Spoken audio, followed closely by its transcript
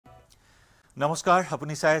নমস্কাৰ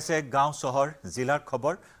আপুনি চাই আছে গাঁও চহৰ জিলাৰ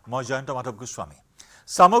খবৰ মই জয়ন্ত মাধৱ গোস্বামী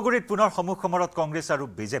সামগুৰিত পুনৰ সমুখমৰত কংগ্ৰেছ আৰু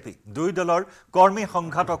বিজেপি দুই দলৰ কৰ্মী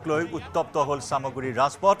সংঘাতক লৈ উত্তপ্ত হল সামগুৰিৰ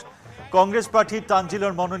ৰাজপথ কংগ্ৰেছ প্ৰাৰ্থী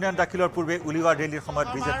তানজিলৰ মনোনয়ন দাখিলৰ পূৰ্বে উলিওৱা ৰেলীৰ সময়ত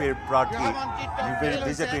বিজেপিৰ প্ৰাৰ্থী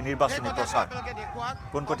বিজেপিৰ নিৰ্বাচনী প্ৰচাৰ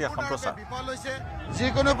কোনপটীয়া সম্প্ৰচাৰ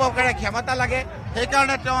যিকোনো প্ৰকাৰে ক্ষমতা লাগে সেই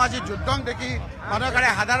কাৰণে তেওঁ আজি যুদ্ধং দেখি মানুহকাৰে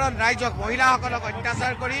সাধাৰণ ৰাইজক মহিলাসকলক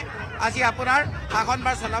অত্যাচাৰ কৰি আজি আপোনাৰ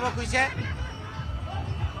শাসনভাৰ চলাব খুজিছে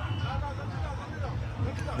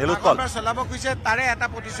চলাব খুজিছে তাৰে এটা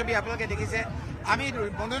প্ৰতিচ্ছবি আপোনালোকে দেখিছে আমি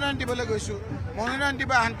মনোনয়ন দিবলৈ গৈছো মনোনয়ন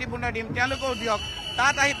দিব শান্তিপূৰ্ণ দিম তেওঁলোকেও দিয়ক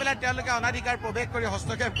তাত আহি পেলাই তেওঁলোকে অনাধিকাৰ প্ৰৱেশ কৰি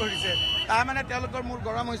হস্তক্ষেপ কৰিছে তাৰ মানে তেওঁলোকৰ মূৰ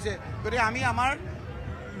গৰম হৈছে গতিকে আমি আমাৰ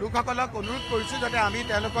লোকসকলক অনুৰোধ কৰিছো যাতে আমি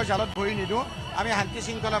তেওঁলোকৰ জালত ভৰি নিদিওঁ আমি শান্তি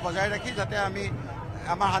শৃংখলা বজাই ৰাখি যাতে আমি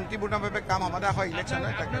আমাৰ শান্তিপূৰ্ণভাৱে কাম সমাধান হয় ইলেকশ্যন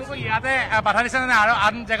ইয়াতে বাধা দিছে নে আৰু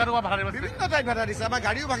আন জেগাতো বাধা দিব বিভিন্ন ঠাইত বাধা দিছে আমাৰ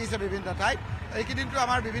গাড়ীও ভাঙিছে বিভিন্ন ঠাইত এইকেইদিনটো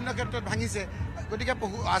আমাৰ বিভিন্ন ক্ষেত্ৰত ভাঙিছে গতিকে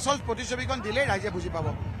আচল প্ৰতিচ্ছবিখন দিলেই ৰাইজে বুজি পাব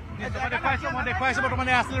মই দেখুৱাইছো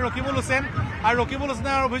বৰ্তমানে আছিলে ৰকিবুল হুছেইন আৰু ৰকিবুল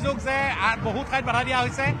হুছেইনৰ অভিযোগ যে বহুত ঠাইত বাধা দিয়া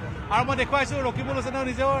হৈছে আৰু মই দেখুৱাইছো ৰকিবুল হুছেইনেও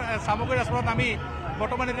নিজেও সামগ্ৰী ৰাজপথত নামি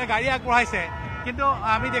বৰ্তমান এতিয়া গাড়ী আগবঢ়াইছে কিন্তু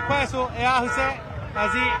আমি দেখুৱাইছো এয়া হৈছে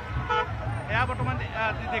আজি এয়া বৰ্তমান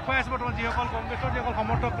দেখুৱাই আছো বৰ্তমান যিসকল কংগ্ৰেছৰ যিসকল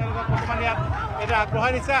সমৰ্থক তেওঁলোকক বৰ্তমান ইয়াত এটা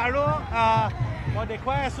আগবঢ়াই দিছে আৰু মই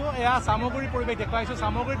দেখুৱাই আছো এয়া সামগ্ৰীৰ পৰিৱেশ দেখুৱাইছো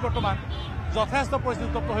সামগ্ৰীত বৰ্তমান যথেষ্ট পৰিস্থিতি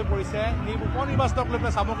উত্তপ্ত হৈ পৰিছে উপ নিৰ্বাচনক লৈ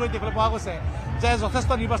পেলাই সামগ্ৰীত দেখিবলৈ পোৱা গৈছে যে যথেষ্ট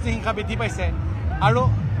নিৰ্বাচনী হিংসা বৃদ্ধি পাইছে আৰু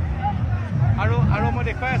আৰু আৰু মই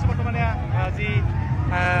দেখুৱাই আছো বৰ্তমান যি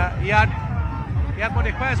ইয়াত মই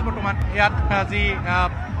দেখুৱাই আছো বৰ্তমান ইয়াত যি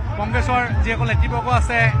কংগ্ৰেছৰ যিসকল নেতৃবৰ্গ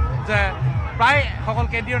আছে যে প্ৰায় সকল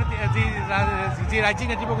কেন্দ্ৰীয় যি ৰাজ্যিক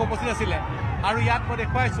নেতৃবৰ্গ উপস্থিত আছিলে আৰু ইয়াত মই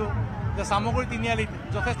দেখুৱাইছো যে সামগ্ৰী তিনিআলিত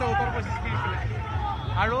যথেষ্ট উত্তৰ পৰিস্থিতি হৈছিলে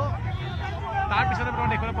আৰু তাৰপিছতে বৰ্তমান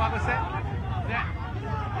দেখিবলৈ পোৱা গৈছে যে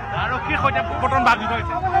আৰক্ষীৰ সৈতে বৰ্তমান বাদ বিতৰণ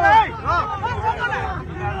হৈছে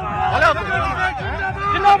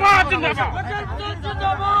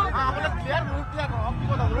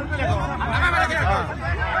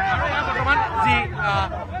বৰ্তমান যি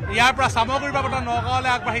ইয়াৰ পৰা সামগ্ৰীৰ পৰা বৰ্তমান নগাঁৱলৈ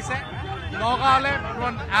আগবাঢ়িছে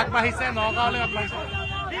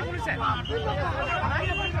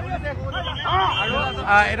আৰু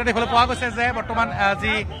এটা দেখিবলৈ পোৱা গৈছে যে বৰ্তমান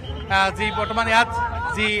যি বৰ্তমান ইয়াত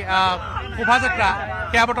যি শোভাযাত্ৰা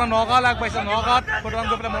সেয়া বৰ্তমান নগাঁৱলৈ আগবাঢ়িছে নগাঁৱত বৰ্তমান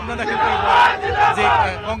গৈ পেলাই মনোনয়ন দাখিল কৰিব যি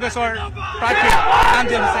কংগ্ৰেছৰ প্ৰাৰ্থী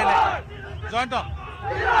তানজিল হুছেইনে জয়ন্ত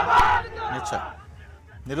নিশ্চয়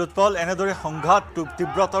নিৰুৎপল এনেদৰে সংঘাত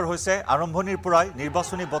তীব্ৰতৰ হৈছে আৰম্ভণিৰ পৰাই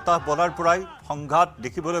নিৰ্বাচনী বতাহ বলাৰ পৰাই সংঘাত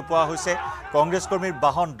দেখিবলৈ পোৱা হৈছে কংগ্ৰেছ কৰ্মীৰ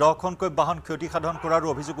বাহন 10খনকৈ বাহন ক্ষতিসাধন কৰাৰো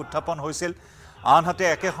অভিযোগ উত্থাপন হৈছিল আনহাতে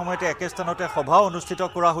একে সময়তে একে স্থানতে সভা অনুষ্ঠিত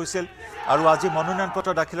কৰা হৈছিল আৰু আজি মনোনয়ন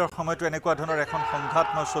পত্ৰ দাখিলৰ সময়তো এনেকুৱা ধৰণৰ এখন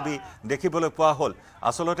সংঘাতময় ছবি দেখিবলৈ পোৱা হ'ল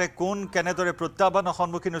আচলতে কোন কেনেদৰে প্ৰত্যাহ্বানৰ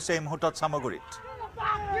সন্মুখীন হৈছে এই মুহূৰ্তত সামগ্ৰীত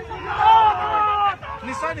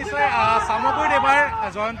নিশ্চয় সামগ্ৰীত এবাৰ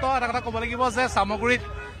জয়ন্ত এটা কথা ক'ব লাগিব যে সামগ্ৰীত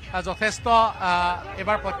যথেষ্ট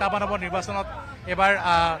এবাৰ প্ৰত্যাহ্বান হ'ব নিৰ্বাচনত এবাৰ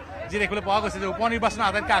যি দেখিবলৈ পোৱা গৈছে যে উপ নিৰ্বাচনৰ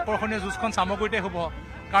আটাইতকৈ আকৰ্ষণীয় যুঁজখন সামগ্ৰীতে হ'ব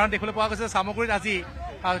কাৰণ দেখিবলৈ পোৱা গৈছে সামগ্ৰীত আজি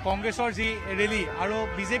কংগ্ৰেছৰ যি ৰেলী আৰু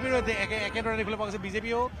বিজেপিৰো একেদৰে দেখিবলৈ পোৱা গৈছে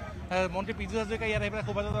বিজেপিও মন্ত্ৰী পীযুষ হাজৰিকা ইয়াত আহি পেলাই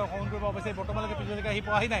শোভাযাত্ৰা অংশগ্ৰহণ কৰিব অৱশ্যে বৰ্তমানলৈকে পীযুষ হাজৰিকা আহি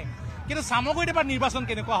পোৱাহি নাই কিন্তু সামগ্ৰীত এবাৰ নিৰ্বাচন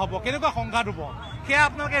কেনেকুৱা হ'ব কেনেকুৱা সংঘাত হ'ব সেয়া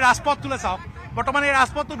আপোনালোকে ৰাজপথটোলৈ চাওক বৰ্তমান এই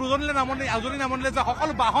ৰাজপথটো উজনি নামনিলে যে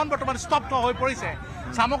সকলো বাহন বৰ্তমান স্তব্ধ হৈ পৰিছে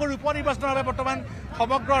সামগ্ৰীৰ উপ নিৰ্বাচনৰ বাবে বৰ্তমান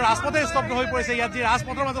সমগ্ৰ ৰাজপথে স্তব্ধ হৈ পৰিছে ইয়াত যি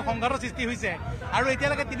ৰাজপথৰ মাজত সংঘাতৰ সৃষ্টি হৈছে আৰু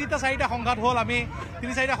এতিয়ালৈকে 3-4টা সংঘাত হ'ল আমি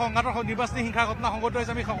 3-4টা সংঘাতৰ নিৰ্বাচনী হিংসাৰ ঘটনা সংঘটিত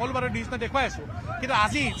হৈছে আমি সকলো বাৰু নিউজ দেখুৱাই আছো কিন্তু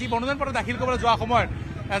আজি যি মনোনয়ন পত্ৰ দাখিল কৰিবলৈ যোৱা সময়ত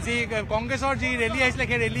যি কংগ্ৰেছৰ যি ৰেলী আহিছিলে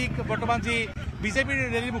সেই ৰেলীক বৰ্তমান যি বিজেপিৰ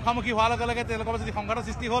ৰেলীৰ মুখামুখি হোৱাৰ লগে লগে তেওঁলোকৰ মাজত যি সংঘাতৰ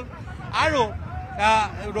সৃষ্টি হ'ল আৰু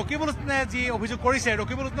ৰকিবুল হুছেইনে যি অভিযোগ কৰিছে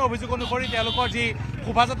ৰকিবুল হুছেইনৰ অভিযোগ অনুসৰি তেওঁলোকৰ যি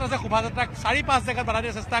শোভাযাত্ৰা আছে শোভাযাত্ৰাক 4-5 জেগাত বাধা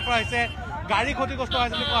দিয়াৰ চেষ্টা কৰা হৈছে গাড়ী ক্ষতিগ্ৰস্ত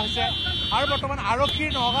হৈছে বুলি কোৱা হৈছে আৰু বৰ্তমান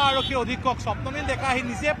নগাঁও আৰক্ষীৰ অধীক্ষক স্বপ্ননীল ডেকা আহি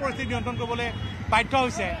নিজে পৰিস্থিতি নিয়ন্ত্ৰণ কৰিবলৈ বাধ্য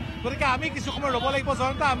হৈছে গতিকে আমি কিছু সময় ৰ'ব লাগিব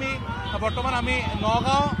জয়ন্ত বৰ্তমান আমি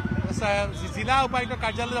নগাঁও জিলা উপায়ুক্তৰ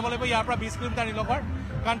কাৰ্যালয় যাব লাগিব ইয়াৰ পৰা 20 কিলোমিটাৰ নিলগৰ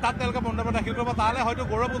কাৰণ তাত তেওঁলোকে মন্তব্য দাখিল কৰিব তালৈ হয়তো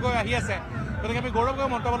গৌৰৱ গগৈ আহি আছে গতিকে আমি গৌৰৱ গগৈ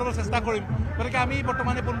মন্তব্য ল'বলৈ চেষ্টা কৰিম গতিকে আমি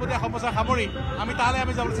বৰ্তমানে পোনপটীয়া সম্প্ৰচাৰ সামৰি আমি তালৈ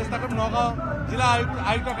আমি যাবলৈ চেষ্টা কৰিম নগাঁও জিলা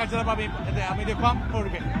আয়ুক্তৰ কাৰ্যালয়ৰ পৰা আমি দেখুৱাম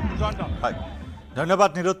পৰিৱেশ জয়ন্ত হয় ধন্যবাদ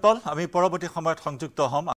নিৰুৎপল আমি পৰৱৰ্তী সময়ত সংযুক্ত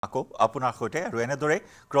হ'ম আকৌ আপোনাৰ সৈতে আৰু এনেদৰে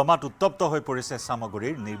ক্ৰমাৎ উত্তপ্ত হৈ পৰিছে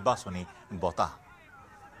সামগ্ৰীৰ নিৰ্বাচনী বতাহ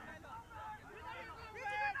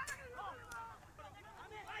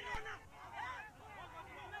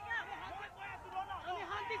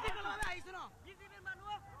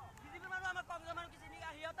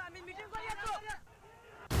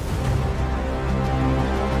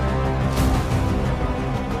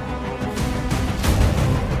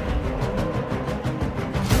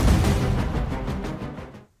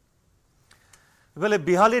ইফালে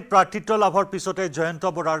বিহালীত প্ৰাৰ্থিত্ব লাভৰ পিছতে জয়ন্ত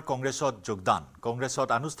বৰাৰ কংগ্ৰেছত যোগদান কংগ্ৰেছত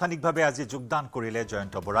আনুষ্ঠানিকভাৱে আজি যোগদান কৰিলে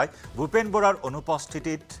জয়ন্ত বৰাই ভূপেন বৰাৰ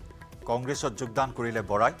অনুপস্থিতিত কংগ্ৰেছত যোগদান কৰিলে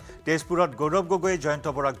বৰাই তেজপুৰত গৌৰৱ গগৈয়ে জয়ন্ত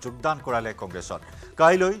বৰাক যোগদান কৰালে কংগ্ৰেছত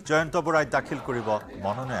কাইলৈ জয়ন্ত বৰাই দাখিল কৰিব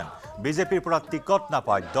মনোনয়ন বিজেপিৰ পৰা টিকট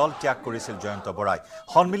নাপায় দল ত্যাগ কৰিছিল জয়ন্ত বৰাই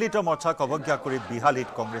সন্মিলিত মৰ্চাক অৱজ্ঞা কৰি বিহালীত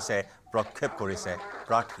কংগ্ৰেছে প্ৰক্ষেপ কৰিছে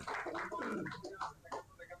প্ৰাৰ্থী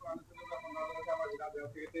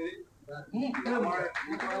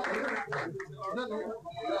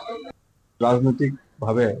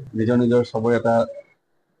ৰাজনৈতিকভাৱে নিজৰ সবৰে এটা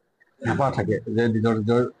হেঁপাহ থাকে যে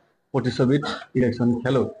নিজৰ প্ৰতিচ্ছবিত ইলেকশ্যন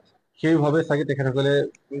খেলো সেইভাৱে চাগে তেখেতসকলে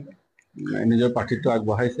নিজৰ প্ৰাৰ্থিত্ব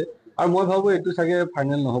আগবঢ়াইছে আৰু মই ভাবোঁ এইটো চাগে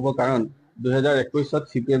ফাইনেল নহ'ব কাৰণ 2021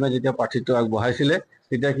 CPM যেতিয়া প্ৰাৰ্থিত্ব আগবঢ়াইছিলে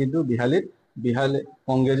তেতিয়া কিন্তু বিহালী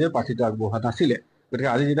কংগ্ৰেছে প্ৰাৰ্থিত্ব আগবঢ়োৱা নাছিলে গতিকে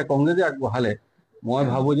আজি যেতিয়া কংগ্ৰেছে আগবঢ়ালে মই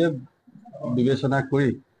ভাবোঁ যে বিবেচনা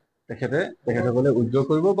কৰি তেখেতসকলে উদ্যোগ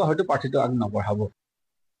কৰিব বা হয়তো প্ৰাৰ্থিত্ব আগ নবঢ়াব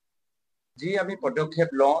যি আমি পদক্ষেপ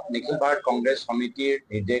লওঁ নিখিল ভাৰত কংগ্ৰেছ সমিতিৰ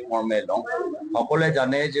নিৰ্দেশ মৰ্মে লওঁ সকলোৱে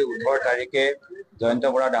জানে যে 18 তাৰিখে জয়ন্ত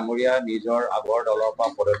বৰা ডাঙৰীয়া নিজৰ আগৰ দলৰ পৰা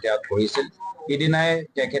পদত্যাগ কৰিছিল সিদিনাই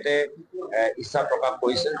তেখেতে ইচ্ছা প্ৰকাশ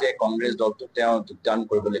কৰিছিল যে কংগ্ৰেছ দলটোত তেওঁ যোগদান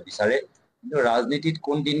কৰিবলৈ বিচাৰে কিন্তু ৰাজনীতিত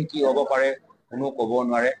কোন দিন কি হ'ব পাৰে কোনো ক'ব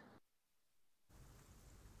নোৱাৰে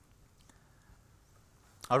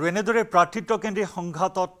আৰু এনেদৰে প্ৰাৰ্থিত্বকেন্দ্ৰিক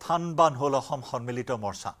সংঘাতত থানবান হ'ল অসম সন্মিলিত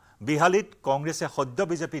মৰ্চা বিহালীত কংগ্ৰেছে সদ্য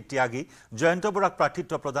বিজেপি ত্যাগী জয়ন্ত বৰাক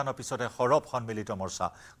প্ৰাৰ্থিত্ব প্ৰদানৰ পিছতে সৰব সন্মিলিত মৰ্চা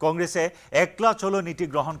কংগ্ৰেছে একলা চলো নীতি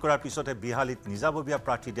গ্ৰহণ কৰাৰ পিছতে বিহালীত নিজাববীয়া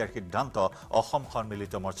প্ৰাৰ্থী দিয়াৰ সিদ্ধান্ত অসম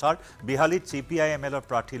সন্মিলিত মৰ্চাৰ বিহালীত CPI-MLৰ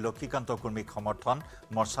প্ৰাৰ্থী লক্ষীকান্ত কুৰ্মীক সমৰ্থন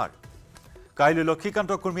মৰ্চাৰ কাইলৈ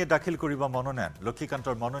লক্ষীকান্ত কুৰ্মীয়ে দাখিল কৰিব মনোনয়ন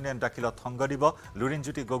লক্ষীকান্তৰ মনোনয়ন দাখিলত সংগ দিব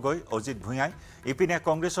লুৰিণজ্যোতি গগৈ অজিত ভূঞাই ইপিনে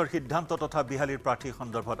কংগ্ৰেছৰ সিদ্ধান্ত তথা বিহালীৰ প্ৰাৰ্থী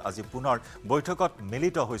সন্দৰ্ভত আজি পুনৰ বৈঠকত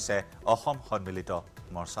মিলিত হৈছে অসম সন্মিলিত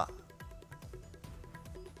মৰ্চা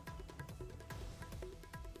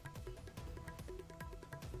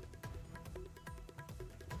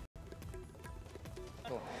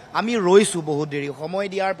আমি ৰৈছো বহুত দেৰি সময়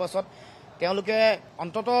দিয়াৰ পাছত তেওঁলোকে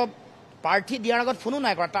অন্তত প্ৰাৰ্থী দিয়াৰ আগত ফোনো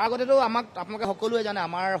নাই কৰা তাৰ আগতেতো আপোনালোকে সকলোৱে জানে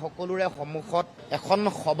আমাৰ সকলোৰে সন্মুখত এখন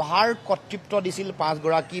সভাৰ কৰ্তৃত্ব দিছিল 5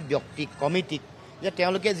 গৰাকী ব্যক্তি কমিটিক যে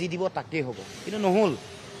তেওঁলোকে যি দিব তাকেই হ'ব কিন্তু নহ'ল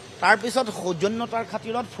তাৰপিছত সৌজন্যতাৰ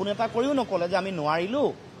খাতিৰত ফোন এটা কৰিও নকলে যে আমি নোৱাৰিলো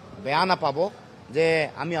বেয়া নাপাব যে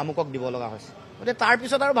আমি আমুকক দিব লগা হৈছে গতিকে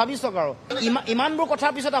তাৰপিছত আৰু ভাবি চাওক আৰু ইমানবোৰ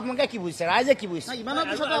কথাৰ পিছত আপোনালোকে কি বুজিছে ৰাইজে কি বুজিছে ইমানৰ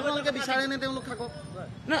পিছত আপোনালোকে বিচাৰেনে তেওঁলোক থাকক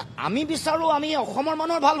না আমি বিচাৰো আমি অসমৰ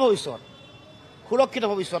মানুহৰ ভাল ভৱিষ্যত সুৰক্ষিত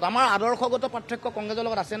ভৱিষ্যত আমাৰ আদৰ্শগত পাৰ্থক্য কংগ্ৰেছৰ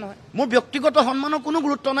লগত আছে নহয় মোৰ ব্যক্তিগত সন্মানৰ কোনো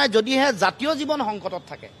গুৰুত্ব নাই যদিহে জাতীয় জীৱন সংকটত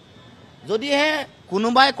থাকে যদিহে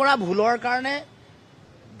কোনোবাই কৰা ভুলৰ কাৰণে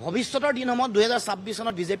ভৱিষ্যতৰ দিনসমূহত 2026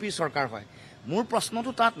 চনত বিজেপিৰ চৰকাৰ হয় মোৰ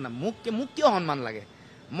প্ৰশ্নটো তাত না মোক কিয় সন্মান লাগে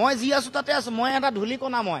মই যি আছো তাতে আছো মই এটা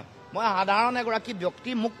ধূলিকণা মই সাধাৰণ এগৰাকী ব্যক্তি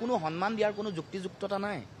মোক কোনো সন্মান দিয়াৰ কোনো যুক্তিযুক্ততা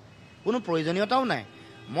নাই কোনো প্ৰয়োজনীয়তাও নাই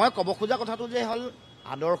মই ক'ব খোজা কথাটো যে হ'ল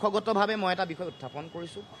আদৰ্শগতভাৱে মই এটা বিষয় উত্থাপন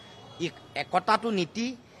কৰিছোঁ একতাটো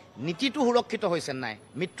নীতিটো সুৰক্ষিত হৈছে নাই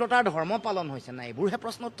মিত্ৰতাৰ ধৰ্ম পালন হৈছে নাই এইবোৰহে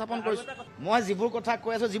প্ৰশ্ন উত্থাপন কৰিছোঁ মই যিবোৰ কথা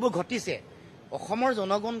কৈ আছোঁ যিবোৰ ঘটিছে অসমৰ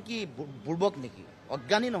জনগণ কি বুৰ্বক নেকি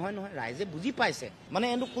অজ্ঞানী নহয় ৰাইজে বুজি পাইছে মানে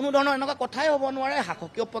কোনো ধৰণৰ এনেকুৱা কথাই হ'ব নোৱাৰে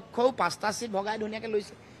শাসকীয় পক্ষও 5টা চিট ভগাই ধুনীয়াকৈ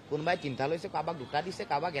লৈছে কোনোবাই 3টা লৈছে কাৰোবাক 2টা দিছে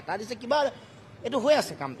কাৰোবাক 1টা দিছে কিবা এইটো হৈ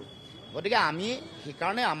আছে কামটো গতিকে আমি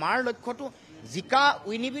সেইকাৰণে আমাৰ লক্ষ্যটো জিকা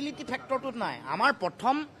উইনিবিলিটি ফেক্টৰটোত নাই আমাৰ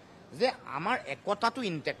প্ৰথম যে আমাৰ একতাটো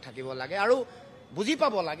ইনটেক্ট থাকিব লাগে আৰু বুজি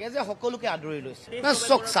পাব লাগে যে সকলোকে আদৰি লৈছে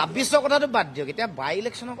 26ৰ কথাটো বাদ দিয়ক এতিয়া বাই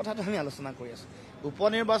ইলেকশ্যনৰ কথাটো আমি আলোচনা কৰি আছোঁ উপ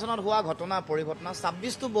নিৰ্বাচনত হোৱা ঘটনা পৰিঘটনা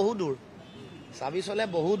 26টো বহু দূৰ 26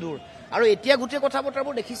 বহু দূৰ আৰু এতিয়া গোটেই কথা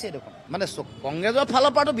বতৰাবোৰ দেখিছে দেখোন মানে কংগ্ৰেছৰ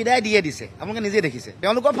ফালৰ পৰাতো বিদায় দিছে আপোনালোকে নিজে দেখিছে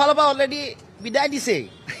তেওঁলোকৰ ফালৰ পৰা অলৰেডি বিদায় দিছেই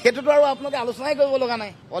সেইটোতো আৰু আপোনালোকে আলোচনাই কৰিব লগা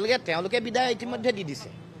নাই তেওঁলোকে বিদায় ইতিমধ্যে দি দিছে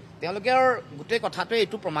তেওঁলোকে গোটেই কথাটোৱে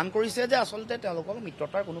এইটো প্ৰমাণ কৰিছে যে আচলতে তেওঁলোকৰ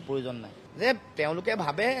মিত্ৰতাৰ কোনো প্ৰয়োজন নাই যে তেওঁলোকে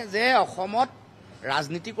ভাবে যে অসমত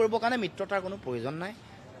ৰাজনীতি কৰিবৰ কাৰণে মিত্ৰতাৰ কোনো প্ৰয়োজন নাই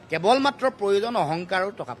কেৱল মাত্ৰ প্ৰয়োজন অহংকাৰ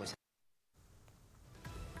আৰু টকা পইচা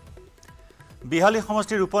বিহালী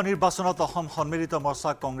সমষ্টিৰ উপ নিৰ্বাচনত অসম সন্মিলিত মৰ্চা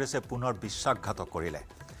কংগ্ৰেছে পুনৰ বিশ্বাসঘাতক কৰিলে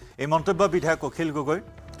এই মন্তব্য বিধায়ক অখিল গগৈ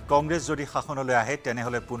কংগ্ৰেছ যদি শাসনলৈ আহে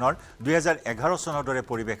তেনেহলে পুনৰ 2011 চনৰ দৰে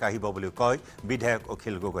পৰিৱেশ আহিব বুলি কয় বিধায়ক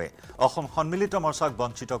অখিল গগৈয়ে অসম সন্মিলিত মৰ্চাক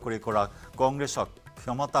বঞ্চিত কৰি কৰা কংগ্ৰেছক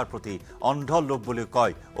ক্ষমতাৰ প্ৰতি অন্ধ লোভ বুলি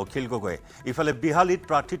কয় অখিল গগৈয়ে ইফালে বিহালীত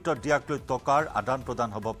প্ৰাৰ্থিত্ব দিয়াক লৈ টকাৰ আদান প্ৰদান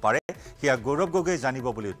হ'ব পাৰে হিয়া গৌৰৱ গগৈ জানিব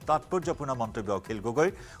বুলি তাৎপৰ্যপূৰ্ণ মন্তব্য অখিল গগৈ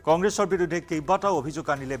কংগ্ৰেছৰ বিৰুদ্ধে কেইবাটাও অভিযোগ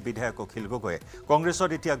আনিলে বিধায়ক অখিল গগৈয়ে কংগ্ৰেছত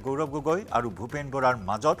এতিয়া গৌৰৱ গগৈ আৰু ভূপেন বৰাৰ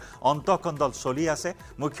মাজত অন্তঃকন্দল চলি আছে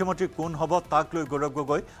মুখ্যমন্ত্ৰী কোন হ'ব তাক লৈ গৌৰৱ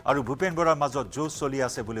গগৈ আৰু ভূপেন বৰাৰ মাজত যুঁজ চলি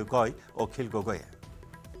আছে বুলি কয় অখিল গগৈয়ে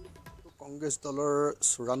কংগ্ৰেছ দলৰ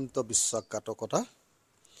চূড়ান্ত বিশ্বাসঘাতকতা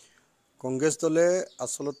কংগ্ৰেছ দলে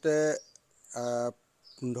আসলতে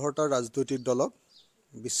 15টা ৰাজনৈতিক দলক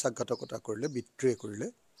বিশ্বাসঘাতকতা কৰিলে বিত্ৰয় কৰিলে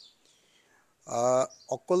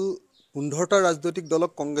অকল 15টা ৰাজনৈতিক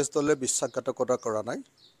দলক কংগ্ৰেছ দলে বিশ্বাসঘাতকতা কৰা নাই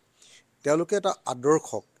তেওঁলোকে এটা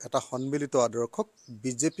আদৰ্শক এটা সন্মিলিত আদৰ্শক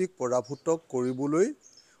বিজেপিক পৰাভূত কৰিবলৈ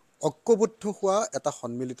ঐক্যবদ্ধ হোৱা এটা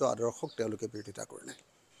সন্মিলিত আদৰ্শক তেওঁলোকে বিৰোধিতা কৰিলে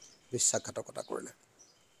বিশ্বাসঘাতকতা কৰিলে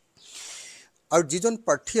আৰু যিজন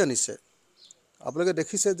প্ৰাৰ্থী আনিছে আপোনালোকে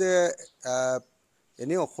দেখিছে যে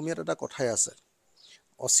এনে অসমীয়াত এটা কথাই আছে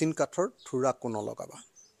অচিন কাঠৰ থুৰা কোন লগাবা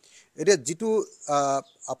এতিয়া যিটো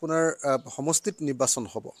আপোনাৰ সমষ্টিত নিৰ্বাচন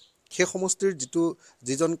হ'ব সেই সমষ্টিৰ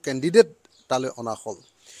যিজন কেণ্ডিডেট তালৈ অনা হ'ল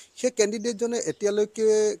সেই কেণ্ডিডেটজনে এতিয়ালৈকে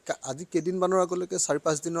আজি কেইদিনমানৰ আগলৈকে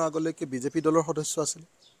 4-5 দিনৰ আগলৈকে বিজেপি দলৰ সদস্য আছিল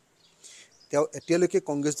তেওঁ এতিয়ালৈকে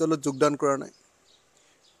কংগ্ৰেছ দলত যোগদান কৰা নাই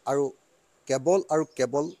আৰু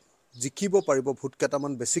কেৱল জিকিব পাৰিব ভোট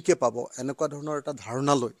কেইটামান বেছিকৈ পাব এনেকুৱা ধৰণৰ এটা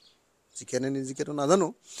ধাৰণা লৈ জিকেনে নিজিকেতো নাজানো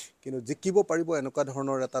কিন্তু জিকিব পাৰিব এনেকুৱা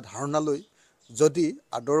ধৰণৰ এটা ধাৰণা লৈ যদি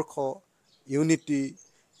আদৰ্শ ইউনিটি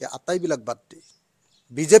এই আটাইবিলাক বাদ দি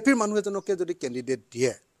বিজেপিৰ মানুহ এজনকে যদি কেণ্ডিডেট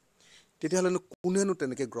দিয়ে তেতিয়াহ'লে কোনেনো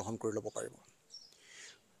তেনেকৈ গ্ৰহণ কৰি ল'ব পাৰিব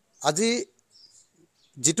আজি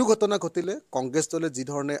যিটো ঘটনা ঘটিলে কংগ্ৰেছ দলে যি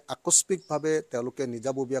ধৰণে আকস্মিকভাৱে তেওঁলোকে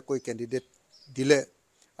নিজাববীয়াকৈ কেণ্ডিডেট দিলে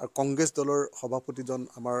আৰু কংগ্ৰেছ দলৰ সভাপতিজন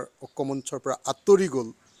আমাৰ ঐক্যমঞ্চৰ পৰা আঁতৰি গ'ল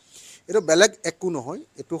এইটো বেলেগ একো নহয়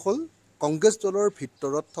এইটো হ'ল কংগ্ৰেছ দলৰ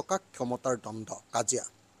ভিতৰত থকা ক্ষমতাৰ দ্বন্দ্ব কাজিয়া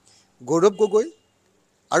গৌৰৱ গগৈ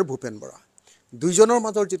আৰু ভূপেন বৰা দুইজনৰ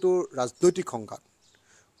মাজৰ যিটো ৰাজনৈতিক সংঘাত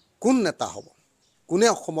কোন নেতা হ'ব কোনে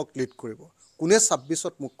অসমক লিড কৰিব কোনে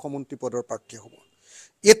 26ত মুখ্যমন্ত্ৰী পদৰ প্ৰাৰ্থী হ'ব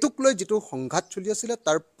এতুক লৈ যিটো সংঘাত চলি আছিল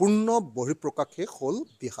তাৰ পূৰ্ণ বহিঃপ্ৰকাশে হ'ল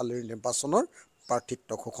বিহালীৰ নিৰ্বাচনৰ প্ৰাৰ্থিত্ব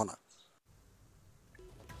ঘোষণা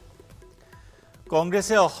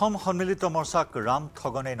কংগ্ৰেছে অসম সন্মিলিত মৰ্চাক ৰাম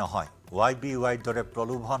ঠগনে নহয় YBYৰ দৰে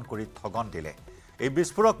প্ৰলোভন কৰি ঠগন দিলে এই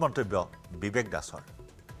বিস্ফোৰক মন্তব্য বিবেক দাসৰ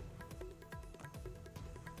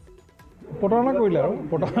প্ৰতাৰণা কৰিলে আৰু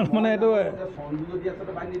প্ৰতাৰণা মানে এইটো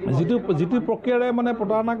যিটো প্ৰক্ৰিয়াৰে মানে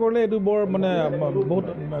প্ৰতাৰণা কৰিলে এইটো বৰ মানে বহুত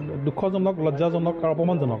দুখজনক লজ্জাজনক আৰু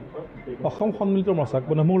অপমানজনক অসম সন্মিলিত মৰ্চাক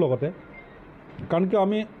মানে মোৰ লগতে কাৰণ কিয়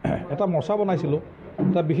আমি এটা মৰ্চা বনাইছিলোঁ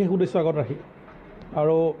এটা বিশেষ উদ্দেশ্য আগত ৰাখি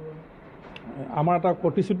আৰু আমাৰ এটা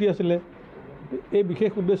প্ৰতিশ্ৰুতি আছিলে এই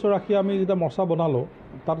বিশেষ উদ্দেশ্য ৰাখি আমি যেতিয়া মৰ্চা বনালোঁ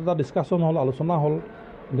তাত এটা ডিছকাশ্যন হ'ল আলোচনা হ'ল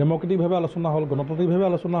ডেমক্ৰেটিকভাৱে আলোচনা হ'ল গণতান্ত্ৰিকভাৱে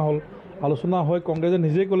আলোচনা হৈ কংগ্ৰেছে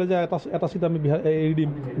নিজেই ক'লে যে এটা চিট আমি এৰি দিম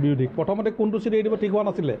বিৰোধীক প্ৰথমতে কোনটো চিট এৰি দিব ঠিক হোৱা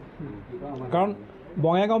নাছিলে কাৰণ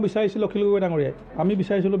বঙাইগাঁও বিচাৰিছিল অখিল গগৈ ডাঙৰীয়াই আমি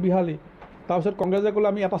বিচাৰিছিলোঁ বিহালী তাৰপিছত কংগ্ৰেছে ক'লে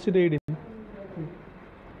আমি এটা চিট এৰি দিম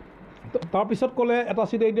তাৰপিছত ক'লে এটা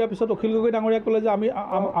চিট এৰি দিয়াৰ পিছত অখিল গগৈ ডাঙৰীয়াই ক'লে যে আমি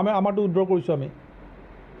আমাৰটো উইড্ৰ কৰিছোঁ আমি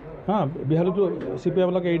বিহালীটো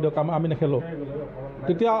CPM-বিলাকে এৰি দিয়ক আমি নেখেলোঁ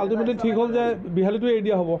তেতিয়া আল্টিমেটলি ঠিক হ'ল যে বিহালীটো এৰি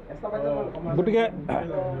দিয়া হ'ব গতিকে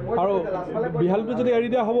আৰু বিহালীটো যদি এৰি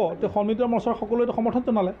দিয়া হ'ব তেতিয়া সন্মিলিত মৰ্চাৰ সকলোৱে সমৰ্থন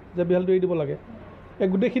জনালে যে বিহালীটো এৰি দিব লাগে এই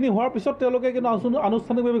গোটেইখিনি হোৱাৰ পিছত তেওঁলোকে কিন্তু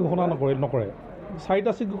আনুষ্ঠানিকভাৱে ঘোষণা নকৰে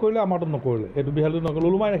 4টা চিট কৰিলে আমাৰটো নকৰিলে এইটো বিহালীটো নকৰিলে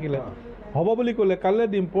ওলোমাই ৰাখিলে হ'ব বুলি ক'লে কাইলৈ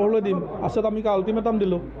দিম পৰহিলৈ দিম পাছত আমি আল্টিমেটাম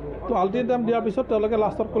দিলোঁ তো আল্টিমেটাম দিয়াৰ পিছত তেওঁলোকে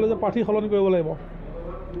লাষ্টত ক'লে যে প্ৰাৰ্থী সলনি কৰিব লাগিব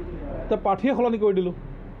তো প্ৰাৰ্থীয়ে সলনি কৰি দিলোঁ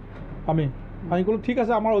আমি ক'লোঁ ঠিক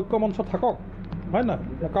আছে আমাৰ ঐক্যমঞ্চ থাকক হয়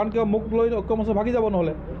নহয় কাৰণ কিয় মোক লৈ ঐক্যমঞ্চ ভাগি যাব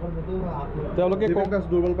নহ'লে তেওঁলোকে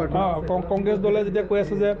কংগ্ৰেছ দলে যেতিয়া কৈ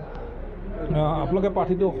আছে যে আপোনালোকে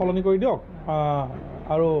প্ৰাৰ্থীটো সলনি কৰি দিয়ক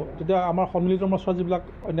আৰু তেতিয়া আমাৰ সন্মিলিত মৰ্চাৰ যিবিলাক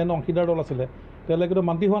অন্যান্য অংশীদাৰ দল আছিলে তেওঁলোকেতো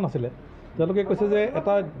মান্তি হোৱা নাছিলে তেওঁলোকে কৈছে যে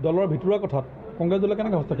এটা দলৰ ভিতৰুৱা কথাত কংগ্ৰেছ দলে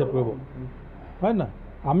কেনেকৈ হস্তক্ষেপ কৰিব হয় নহয়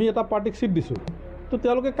আমি এটা পাৰ্টিক চিট দিছোঁ তো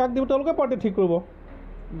তেওঁলোকে কাক দিব তেওঁলোকে পাৰ্টি ঠিক কৰিব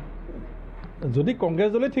যদি কংগ্ৰেছ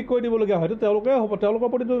দলে ঠিক কৰি দিবলগীয়া হয়তো তেওঁলোকে হ'ব তেওঁলোকৰ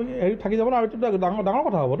প্ৰতিটো হেৰি থাকি যাব আৰু এইটো ডাঙৰ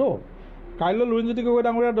কথা হ'বতো কাইলৈ লুৰিণজ্যোতি গগৈ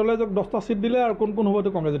ডাঙৰীয়া দলে 10টা চিট দিলে আৰু কোন হ'ব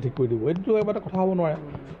এইটো কংগ্ৰেছে ঠিক কৰি দিব এইটো এটা কথা হ'ব নোৱাৰে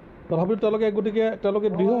তথাপিও গতিকে তেওঁলোকে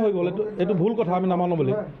দৃঢ় হৈ গ'ল এইটো ভুল কথা আমি নামানো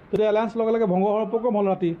বুলি তেতিয়া এলায়েন্স লগে লগে ভংগ হোৱাৰ উপক্ৰম হ'ল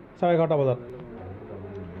ৰাতি 11:30 বজাত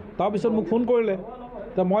তাৰপিছত মোক ফোন কৰিলে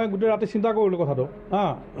এতিয়া মই গোটেই ৰাতি চিন্তা কৰিলোঁ কথাটো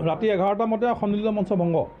ৰাতি 11টা মতে সন্মিলিত মঞ্চ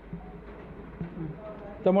ভংগ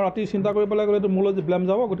এতিয়া মই ৰাতি চিন্তা কৰি পেলাই গ'লে এইটো মোলৈ ব্লেম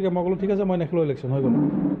যাব গতিকে মই ক'লোঁ ঠিক আছে মই নেখেলোঁ ইলেকশ্যন হৈ গ'ল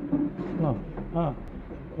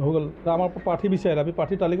হৈ গ'ল আমাৰ প্ৰাৰ্থী বিচাৰিলে আমি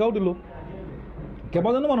প্ৰাৰ্থী তালিকাও দিলোঁ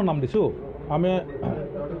কেইবাজনো মানুহ নাম দিছোঁ আমি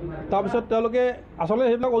তাৰপিছত তেওঁলোকে আচলতে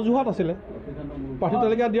সেইবিলাক অজুহাত আছিলে প্ৰাৰ্থী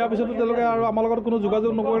তালিকা দিয়াৰ পিছতো তেওঁলোকে আৰু আমাৰ লগত কোনো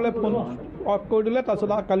যোগাযোগ নকৰিলে ফোন অফ কৰি দিলে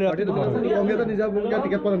তাৰপিছত কালি ৰাতি কংগ্ৰেছে নিজাববীয়াকৈ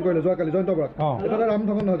টিকেট প্ৰদান কৰিলে যোৱাকালি জয়ন্ত বৰাক এটা ৰাম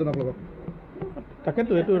ঠগন নহয় জানো আপোনালোকক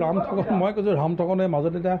তাকেতো এইটো ৰাম ঠগন মই কৈছোঁ ৰাম ঠগনে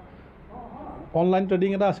মাজত এতিয়া অনলাইন ট্ৰেডিং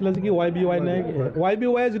এটা আছিলে যে কি YBY নে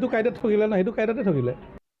YBY যিটো কাইডাত ঠগিলে না সেইটো কাইডাতে ঠগিলে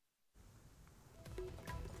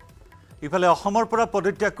ইফালে অসমৰ পৰা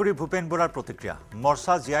পদত্যাগ কৰি ভূপেন বৰাৰ প্ৰতিক্ৰিয়া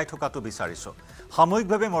মৰ্চা জীয়াই থকাটো বিচাৰিছো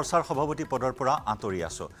সাময়িকভাৱে মৰ্চাৰ সভাপতি পদৰ পৰা আঁতৰি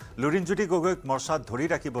আছো লুৰিণজ্যোতি গগৈক মৰ্চাত ধৰি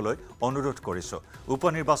ৰাখিবলৈ অনুৰোধ কৰিছো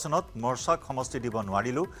উপনিৰ্বাচনত মৰ্চাক সমষ্টি দিব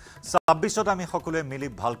নোৱাৰিলো 26ত আমি সকলোৱে মিলি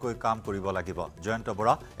ভালকৈ কাম কৰিব লাগিব জয়ন্ত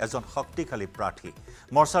বৰা এজন শক্তিশালী প্ৰাৰ্থী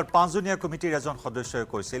মৰ্চাৰ 5জনীয়া কমিটিৰ এজন সদস্যই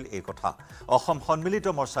কৈছিল এই কথা অসম সন্মিলিত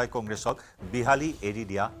মৰ্চাই কংগ্ৰেছক বিহালী এৰি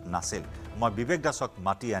দিয়া নাছিল মই বিবেক দাসক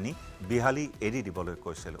মাতি আনি বিহালী এৰি দিবলৈ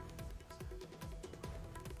কৈছিলো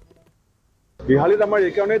বিহালীত আমাৰ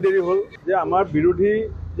এইকাৰণেই দেৰি হ'ল যে আমাৰ বিৰোধী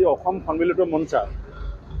যি অসম সন্মিলিত মঞ্চা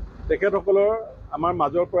তেখেতসকলৰ আমাৰ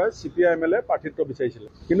মাজৰ পৰাই CPI-ML প্ৰাৰ্থিত্ব বিচাৰিছিলে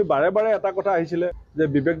কিন্তু বাৰে বাৰে এটা কথা আহিছিলে যে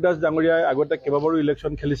বিবেক দাস ডাঙৰীয়াই আগতে কেইবাবাৰো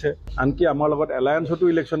ইলেকশ্যন খেলিছে আনকি আমাৰ লগত এলায়েন্সতো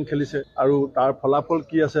ইলেকশ্যন খেলিছে আৰু তাৰ ফলাফল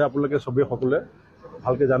কি আছে আপোনালোকে সবেই সকলোৱে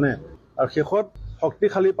ভালকৈ জানে আৰু শেষত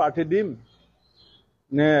শক্তিশালী প্ৰাৰ্থী দিম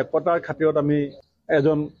নে একতাৰ খাতিৰত আমি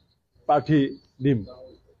এজন প্ৰাৰ্থী দিম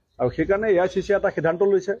আৰু সেইকাৰণে AICC এটা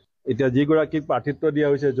সিদ্ধান্ত লৈছে এতিয়া যিগৰাকীক প্ৰাৰ্থিত্ব দিয়া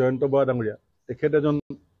হৈছে জয়ন্ত বৰা ডাঙৰীয়া তেখেত এজন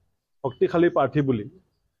শক্তিশালী প্ৰাৰ্থী বুলি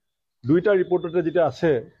দুইটা ৰিপৰ্টতে যেতিয়া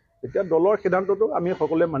আছে তেতিয়া দলৰ সিদ্ধান্তটো আমি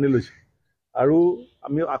সকলোৱে মানি লৈছোঁ আৰু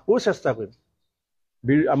আমি আকৌ চেষ্টা কৰিম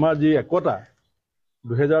আমাৰ যি একতা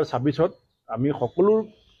 2026ত আমি সকলো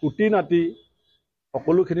কুটি নাটি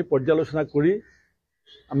সকলোখিনি পৰ্যালোচনা কৰি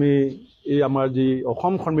আমি এই আমাৰ যি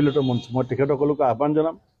অসম সন্মিলিত মঞ্চ মই তেখেতসকলক আহ্বান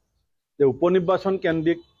জনাম যে উপনিৰ্বাচন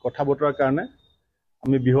কেন্দ্ৰিক কথা বতৰাৰ কাৰণে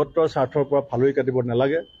আমি বৃহত্তৰ স্বাৰ্থৰ পৰা ফালৰি কাটিব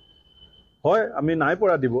নালাগে হয় আমি নাই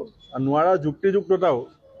পৰা দিব আৰু নোৱাৰা যুক্তিযুক্ততাও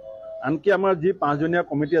আনকি আমাৰ যি 5জনীয়া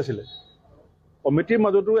কমিটি আছিলে কমিটিৰ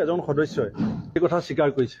মাজতো এজন সদস্যই এই কথা স্বীকাৰ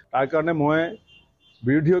কৰিছে তাৰ কাৰণে মই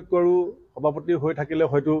বিৰোধী ঐক্যৰো সভাপতি হৈ থাকিলে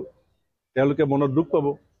হয়তো তেওঁলোকে মনত দুখ পাব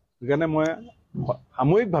সেইকাৰণে মই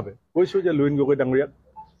সাময়িকভাৱে কৈছোঁ যে লুৰিণ গগৈ ডাঙৰীয়াক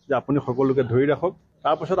যে আপুনি সকলোকে ধৰি ৰাখক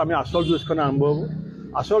তাৰপাছত আমি আচল যুঁজখন আৰম্ভ হ'ব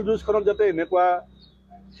আচল যুঁজখনত যাতে এনেকুৱা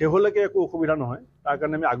শেহলৈকে একো অসুবিধা নহয় তাৰ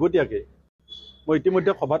কাৰণে আমি আগতীয়াকৈ মই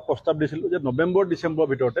ইতিমধ্যে সভাত প্ৰস্তাৱ দিছিলোঁ যে নৱেম্বৰ ডিচেম্বৰৰ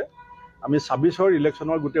ভিতৰতে আমি 26ৰ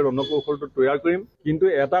ইলেকশ্যনৰ গোটেই ৰণকৌশলটো তৈয়াৰ কৰিম কিন্তু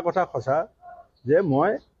এটা কথা সঁচা যে মই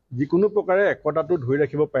যিকোনো প্ৰকাৰে একতাটো ধৰি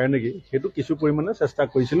ৰাখিব পাৰে নেকি সেইটো কিছু পৰিমাণে চেষ্টা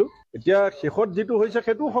কৰিছিলোঁ এতিয়া শেষত যিটো হৈছে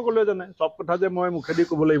সেইটো সকলোৱে জানে চব কথা যে মই মুখেদি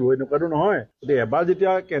ক'ব লাগিব এনেকুৱাটো নহয় গতিকে এবাৰ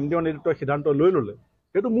যেতিয়া কেন্দ্ৰীয় নেতৃত্বৰ সিদ্ধান্ত লৈ ল'লে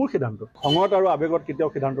সেইটো মোৰ সিদ্ধান্ত খঙত আৰু আৱেগত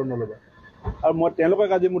কেতিয়াও সিদ্ধান্ত নল'বা আৰু মই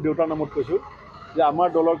তেওঁলোকক আজি মোৰ দেউতাৰ নামত কৈছোঁ যে আমাৰ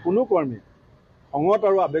দলৰ কোনো কৰ্মী খঙত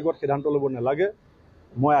আৰু আৱেগত সিদ্ধান্ত ল'ব নালাগে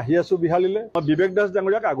মই আহি আছোঁ বিহালীলৈ মই বিবেক দাস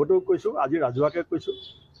ডাঙৰীয়াক আগতেও কৈছোঁ আজি ৰাজহুৱাকৈ কৈছোঁ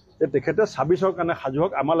যে তেখেতে 26ৰ কাৰণে সাজু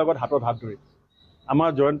হওক আমাৰ লগত হাতত হাত ধৰি আমাৰ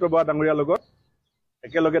জয়ন্ত বৰা ডাঙৰীয়াৰ লগত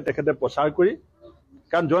একেলগে তেখেতে প্ৰচাৰ কৰি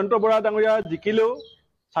কাৰণ জয়ন্ত বৰা ডাঙৰীয়া জিকিলেও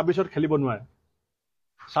 26ত খেলিব নোৱাৰে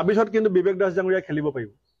 26ত কিন্তু বিবেক দাস ডাঙৰীয়া খেলিব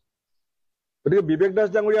পাৰিব গতিকে বিবেক দাস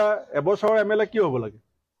ডাঙৰীয়া এবছৰৰ MLA কিয় হ'ব লাগে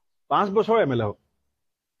 5 বছৰৰ MLA হওক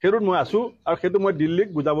সেইটোত মই আছোঁ আৰু সেইটো মই দিল্লীক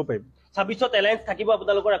বুজাব পাৰিম 26ত এলায়েন্স থাকিব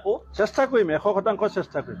আপোনালোকৰ আকৌ চেষ্টা কৰিম 100%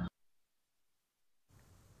 চেষ্টা কৰিম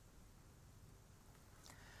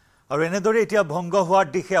আৰু এনেদৰে এতিয়া ভংগ হোৱাৰ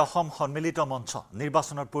দিশে অসম সন্মিলিত মঞ্চ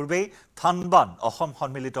নিৰ্বাচনৰ পূৰ্বেই থানবান অসম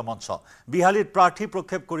সন্মিলিত মঞ্চ বিহালীত প্ৰাৰ্থী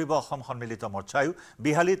প্ৰক্ষেপ কৰিব অসম সন্মিলিত মৰ্চায়ো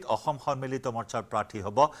বিহালীত অসম সন্মিলিত মৰ্চাৰ প্ৰাৰ্থী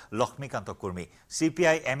হ'ব লক্ষ্মীকান্ত কুৰ্মী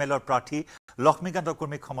CPI-MLৰ প্ৰাৰ্থী লক্ষ্মীকান্ত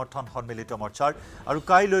কুৰ্মীক সমৰ্থন সন্মিলিত মৰ্চাৰ আৰু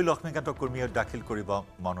কাইলৈ লক্ষ্মীকান্ত কুৰ্মীয়ে দাখিল কৰিব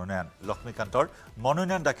মনোনয়ন লক্ষ্মীকান্তৰ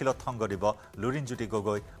মনোনয়ন দাখিলত সংগ দিব লুৰিণজ্যোতি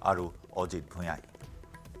গগৈ আৰু অজিত ভূঞাই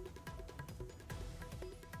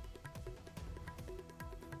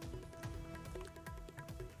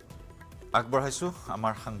আগবঢ়াইছো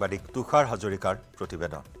আমাৰ সাংবাদিক তুষাৰ হাজৰিকাৰ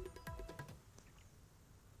প্ৰতিবেদন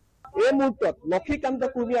এই মুহূৰ্তত লক্ষ্মীকান্ত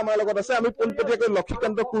কুৰ্মী আমাৰ লগত আছে আমি পোনপটীয়াকৈ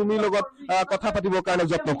লক্ষ্মীকান্ত কুৰ্মীৰ লগত কথা পাতিবৰ কাৰণে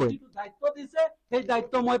যত্ন কৰিম দায়িত্ব দিছে সেই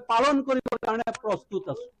দায়িত্ব মই পালন কৰিবৰ কাৰণে প্ৰস্তুত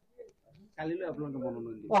আছো কালিলৈ আপোনালোকে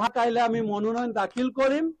মনোনয়ন দিব অহা কাইলৈ আমি মনোনয়ন দাখিল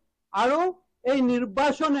কৰিম আৰু এই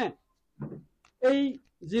নিৰ্বাচনে এই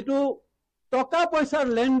যিটো টকা পইচাৰ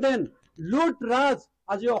লেনদেন লুট ৰাজ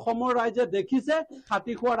আজি অসমৰ ৰাইজে দেখিছে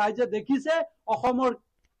খাটি খোৱা ৰাইজে দেখিছে অসমৰ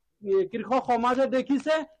কৃষক সমাজে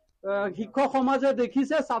দেখিছে শিক্ষক সমাজে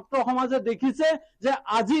দেখিছে ছাত্ৰ সমাজে দেখিছে যে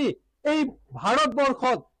আজি এই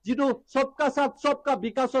ভাৰতবৰ্ষত যিটো সবকা সাথ সবকা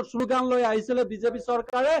বিকাশৰ শ্লোগান লৈ আহিছিলে বিজেপি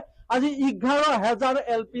চৰকাৰে আজি 11,000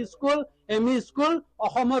 LP স্কুল ME স্কুল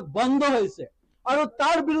অসমত বন্ধ হৈছে আৰু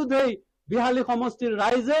তাৰ বিৰুদ্ধে বিহালী সমষ্টিৰ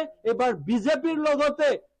ৰাইজে এবাৰ বিজেপিৰ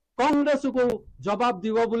লগতে কংগ্ৰেছকো জবাব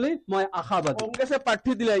দিব বুলি মই আশাবাদী। কংগ্ৰেছে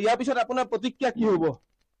প্ৰাৰ্থী দিলে, ইয়াৰ পিছত আপোনাৰ প্ৰতিক্ৰিয়া কি হ'ব?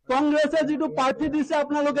 কংগ্ৰেছে যিটো প্ৰাৰ্থী দিছে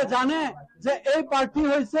আপোনালোকে জানে যে এই প্ৰাৰ্থী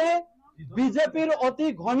হৈছে বিজেপিৰ অতি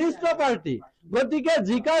ঘনিষ্ঠ পাৰ্টি। গতিকে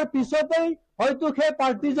জিকাৰ পিছতেই হয়তো সেই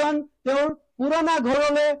পাৰ্টিজন তেওঁৰ পুৰণা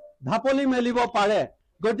ঘৰলৈ ঢাপলি মেলিব পাৰে।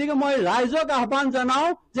 গতিকে মই ৰাইজক আহ্বান জনাও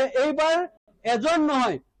যে এইবাৰ এজন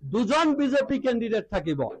নহয় দুজন বিজেপি কেণ্ডিডেট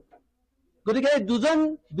থাকিব। গতিকে এই দুজন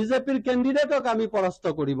বিজেপিৰ কেণ্ডিডেটক আমি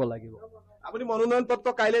পৰাস্ত কৰিব লাগিব। আপুনি মনোনয়ন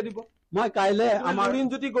পত্ৰ কাইলৈ দিব? মই কাইলৈ আমাৰ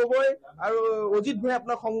লুৰিণজ্যোতি গগৈ আৰু অজিত ভাই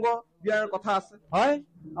আপোনাক সংগ দিয়াৰ কথা আছে। হয়,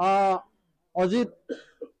 অজিত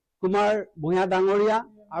কুমাৰ ভূঞা ডাঙৰীয়া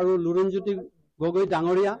আৰু লুৰিণজ্যোতি গগৈ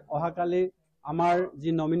ডাঙৰীয়া অহাকালি আমাৰ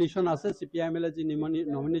যি নমিনেশ্যন আছে CPIML যি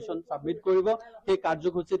নমিনেশ্যন ছাবমিট কৰিব সেই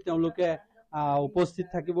কাৰ্যসূচীত তেওঁলোকে উপস্থিত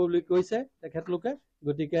থাকিব বুলি কৈছে তেখেতলোকে।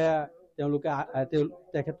 গতিকে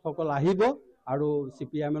তেখেতসকল আহিব আৰু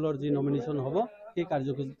CPIMLৰ যি নমিনেশ্যন হ'ব সেই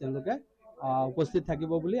কাৰ্যসূচীত তেওঁলোকে উপস্থিত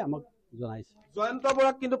থাকিব বুলি আমাক জনাইছে। জয়ন্ত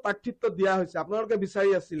বৰাক কিন্তু প্ৰাৰ্থিত্ব দিয়া হৈছে, আপোনালোকে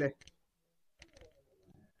বিচাৰি আছিলে?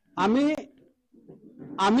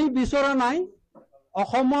 আমি বিচৰা নাই।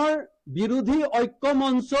 অসমৰ বিৰোধী ঐক্য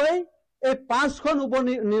মঞ্চই এই 5খন উপ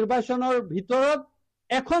নিৰ্বাচনৰ ভিতৰত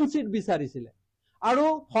এখন চিট বিচাৰিছিলে আৰু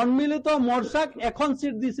সন্মিলিত মৰ্চাক এখন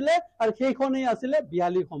চিট দিছিলে আৰু সেইখনেই আছিলে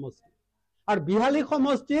বিহালী সমষ্টি। আৰু বিহালী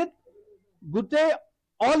সমষ্টিত গোটেই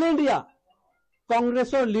অল ইণ্ডিয়া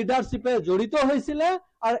কংগ্ৰেছৰ লিডাৰশ্বিপে জড়িত হৈছিলে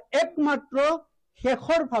আৰু একমাত্ৰ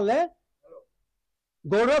শেষৰ ফালে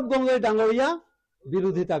গৌৰৱ গগৈ ডাঙৰীয়া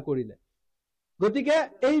বিৰোধিতা কৰিলে। গতিকে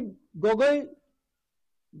এই গগৈ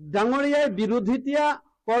ডাঙৰীয়াই বিৰোধিতা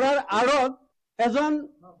কৰাৰ আঁৰত এজন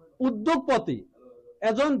উদ্যোগপতি,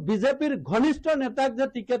 এজন বিজেপিৰ ঘনিষ্ঠ নেতাক যে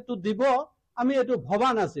টিকেটটো দিব আমি এইটো ভবা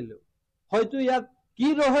নাছিলো। হয়তো ইয়াত কি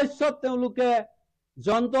ৰহস্যত তেওঁলোকে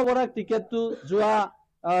জয়ন্ত বৰাক টিকেটটো যোৱা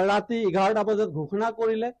ৰাতি 11টা বজাত ঘোষণা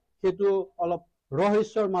কৰিলে সেইটো অলপ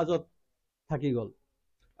ৰহস্যৰ মাজত থাকি গ'ল।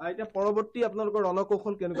 এতিয়া পৰৱৰ্তী আপোনালোকৰ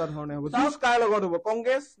ৰণকৌশল কেনেকুৱা ধৰণে হ'ব? যুঁজ কাৰ লগত হ'ব,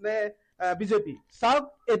 কংগ্ৰেছ নে বিজেপি? চাওক,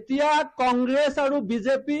 এতিয়া কংগ্ৰেছ আৰু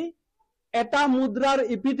বিজেপি এটা মুদ্ৰাৰ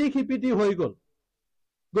ইপিঠি সিপিঠি হৈ গ'ল।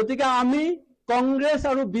 গতিকে আমি কংগ্ৰেছ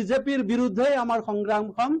আৰু বিজেপিৰ বিৰুদ্ধে আমাৰ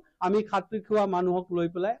সংগ্ৰামখন আমি খাটি খোৱা মানুহক লৈ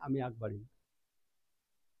পেলাই আমি আগবাঢ়িম।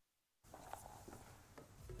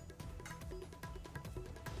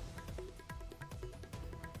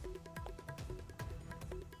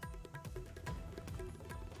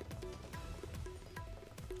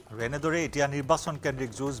 আৰু এনেদৰে এতিয়া নিৰ্বাচন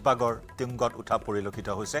কেন্দ্ৰিক যুঁজ বাগৰ টিংগত উঠা পৰিলক্ষিত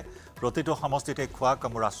হৈছে। প্ৰতিটো সমষ্টিতে খোৱা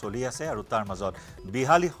কামোৰা চলি আছে আৰু তাৰ মাজত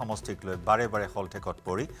বিহালী সমষ্টিক লৈ বাৰে বাৰে হলঠেকত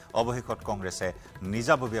পৰি অৱশেষত কংগ্ৰেছে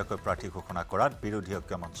নিজাববীয়াকৈ প্ৰাৰ্থী ঘোষণা কৰাত বিৰোধী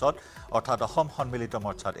ঐক্য মঞ্চত অৰ্থাৎ অসম সন্মিলিত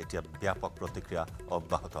মৰ্চাত এতিয়া ব্যাপক প্ৰতিক্ৰিয়া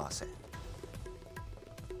অব্যাহত আছে।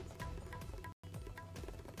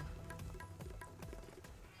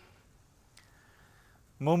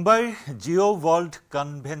 মুম্বাইৰ জিঅ' ৱৰ্ল্ড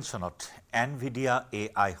কনভেনশ্যনত এনভিডিয়া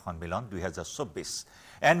AI সন্মিলন 2024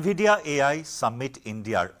 এনভিডিয়া AI সামিট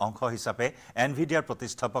ইণ্ডিয়াৰ অংশ হিচাপে এনভিডিয়াৰ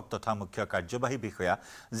প্ৰতিষ্ঠাপক তথা মুখ্য কাৰ্যবাহী বিষয়া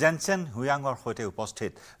জেনছেন হুয়াঙৰ সৈতে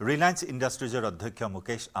উপস্থিত ৰিলায়েন্স ইণ্ডাষ্ট্ৰিজৰ অধ্যক্ষ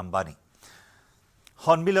মুকেশ আম্বানী।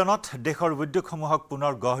 সন্মিলনত দেশৰ উদ্যোগসমূহক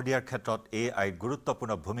পুনৰ গঢ় দিয়াৰ ক্ষেত্ৰত AI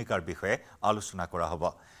গুৰুত্বপূৰ্ণ ভূমিকাৰ বিষয়ে আলোচনা কৰা হ'ব।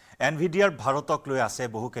 এনভিডিয়াৰ ভাৰতক লৈ আছে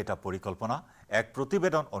বহুকেইটা পৰিকল্পনা। এক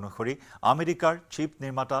প্ৰতিবেদন অনুসৰি আমেৰিকাৰ চিপ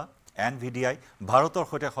নিৰ্মাতা এনভিডিয়াই ভাৰতৰ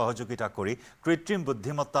সৈতে সহযোগিতা কৰি কৃত্ৰিম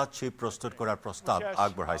বুদ্ধিমত্তা চিপ প্ৰস্তুত কৰাৰ প্ৰস্তাৱ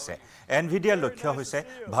আগবঢ়াইছে। এনভিডিয়াৰ লক্ষ্য হৈছে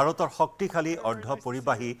ভাৰতৰ শক্তিশালী অৰ্ধ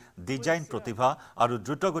পৰিবাহী ডিজাইন প্ৰতিভা আৰু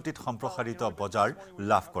দ্ৰুতগতিত সম্প্ৰসাৰিত বজাৰ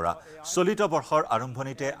লাভ কৰা। চলিত বৰ্ষৰ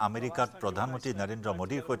আৰম্ভণিতে আমেৰিকাত প্ৰধানমন্ত্ৰী নৰেন্দ্ৰ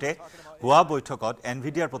মোদীৰ সৈতে হোৱা বৈঠকত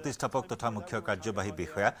এনভিডিয়াৰ প্ৰতিষ্ঠাপক তথা মুখ্য কাৰ্যবাহী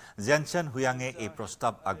বিষয়া জেনছেন হুয়াঙে এই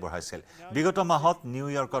প্ৰস্তাৱ আগবঢ়াইছিল। বিগত মাহত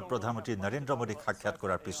নিউয়ৰ্কত প্ৰধানমন্ত্ৰী নৰেন্দ্ৰ মোদীক সাক্ষাৎ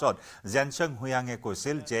কৰাৰ পিছত জেনছেন হুয়াঙে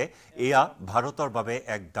কৈছিল যে এয়া ভাৰতৰ বাবে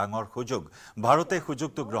এক ডাঙৰ সুযোগ। ভাৰতে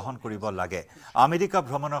সুযোগটো গ্ৰহণ কৰিব লাগে। আমেৰিকা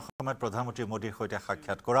ভ্ৰমণৰ সময়ত প্ৰধানমন্ত্ৰী মোদীৰ সৈতে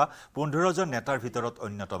সাক্ষাৎ কৰা 15জন নেতাৰ ভিতৰত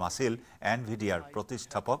অন্যতম আছিল এনভিডিয়াৰ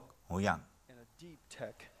প্ৰতিষ্ঠাপক Huang.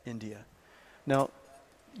 Now,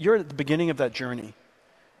 you're at the beginning of that journey.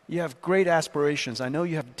 You have great aspirations. I know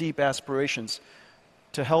you have deep aspirations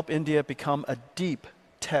to help India become a deep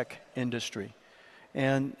tech industry.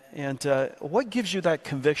 And what gives you that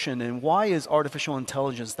conviction, and why is artificial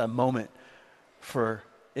intelligence that moment for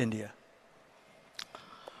India?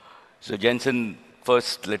 So Jensen,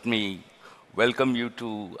 first let me welcome you to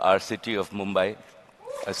our city of Mumbai,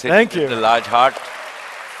 a city with a large heart.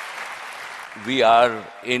 We are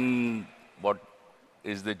in what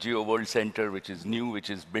is the Geo World Center, which is new, which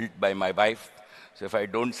is built by my wife. So if I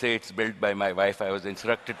don't say it's built by my wife, I was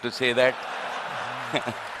instructed to say that.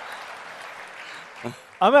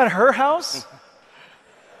 I'm at her house?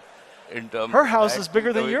 in terms. Her house is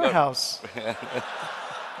bigger than your house.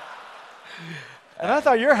 And I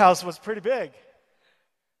thought your house was pretty big.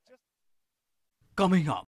 Coming up.